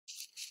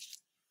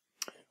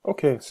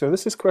Okay, so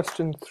this is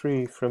question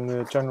 3 from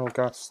the general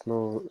gas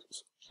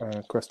laws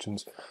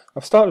questions.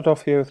 I've started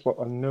off here with what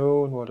I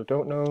know and what I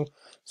don't know.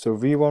 So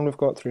V1 we've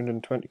got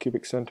 320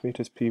 cubic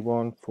centimeters,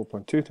 P1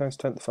 4.2 times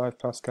 10 to the 5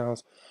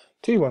 pascals,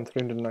 T1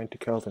 390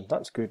 Kelvin.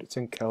 That's good, it's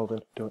in Kelvin,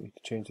 don't need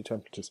to change the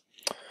temperatures.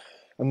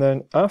 And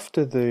then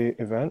after the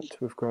event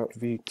we've got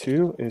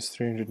V2 is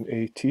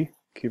 380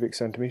 cubic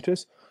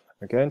centimeters.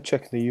 Again,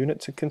 checking the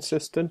units are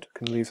consistent,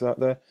 can leave that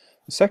there.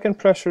 The second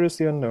pressure is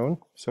the unknown,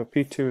 so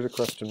P2 is a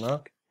question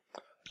mark.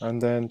 And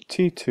then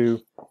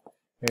T2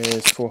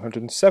 is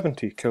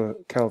 470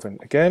 Kelvin.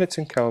 Again, it's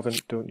in Kelvin,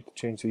 don't need to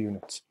change the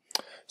units.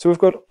 So we've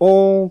got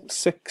all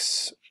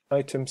 6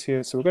 items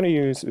here. So we're going to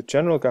use the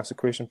general gas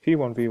equation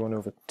P1 V1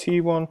 over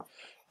T1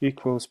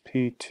 equals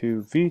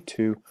P2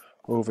 V2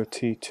 over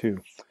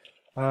T2.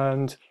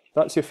 And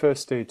that's your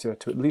first stage there,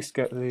 to at least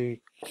get the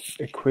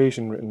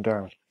equation written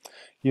down.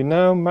 You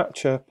now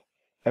match up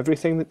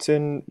everything that's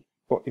in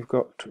what you've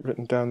got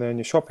written down there in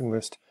your shopping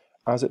list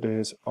as it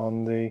is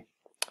on the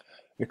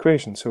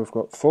equation. So we've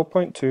got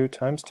 4.2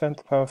 times 10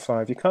 to the power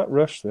 5. You can't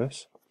rush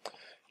this.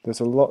 There's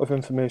a lot of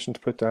information to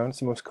put down. It's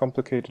the most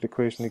complicated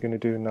equation you're going to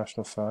do in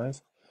National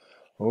 5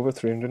 over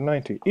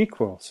 390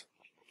 equals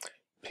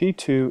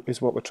P2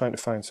 is what we're trying to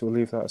find, so we'll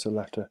leave that as a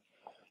letter,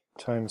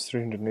 times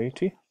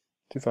 380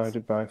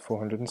 divided by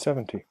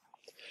 470.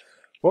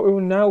 What we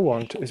will now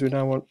want is we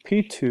now want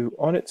P2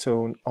 on its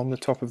own on the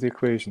top of the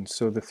equation,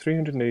 so the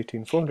 380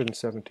 and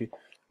 470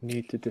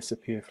 need to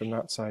disappear from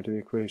that side of the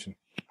equation.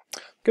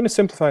 I'm going to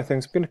simplify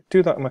things. I'm going to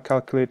do that on my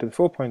calculator. The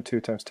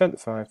 4.2 times 10 to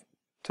the 5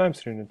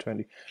 times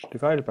 320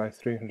 divided by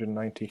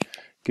 390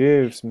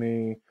 gives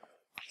me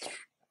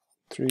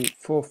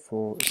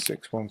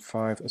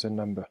 344615 as a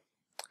number.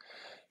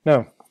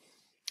 Now,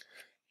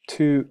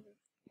 to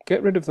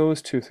get rid of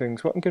those two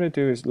things, what I'm going to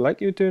do is, like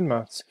you do in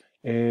maths,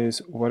 is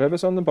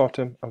whatever's on the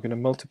bottom, I'm going to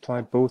multiply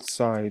both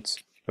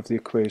sides of the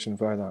equation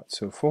by that.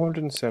 So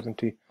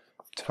 470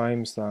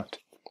 times that.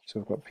 So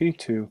we've got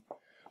P2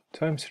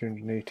 times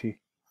 380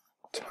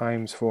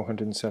 times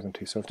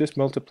 470. So I've just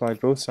multiplied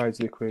both sides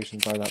of the equation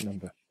by that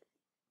number.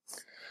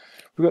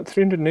 We've got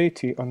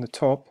 380 on the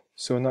top,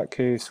 so in that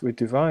case we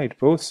divide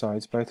both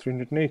sides by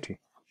 380.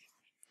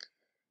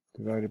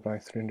 Divided by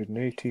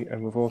 380,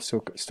 and we've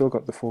also still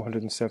got the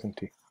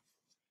 470.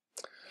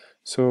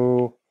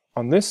 So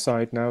on this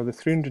side now the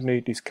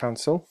 380's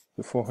cancel,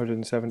 the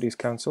 470's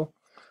cancel,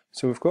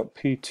 so we've got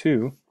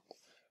P2,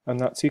 and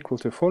that's equal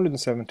to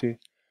 470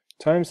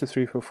 times the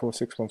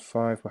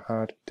 344615 we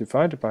had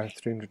divided by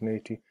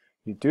 380.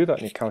 You do that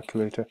in your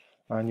calculator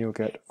and you'll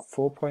get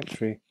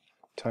 4.3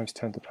 times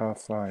 10 to the power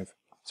 5.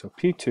 So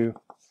P2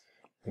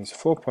 is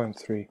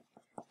 4.3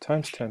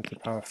 times 10 to the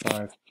power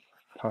 5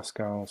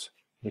 pascals,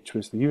 which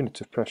was the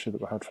unit of pressure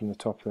that we had from the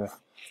top there,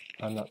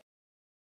 and that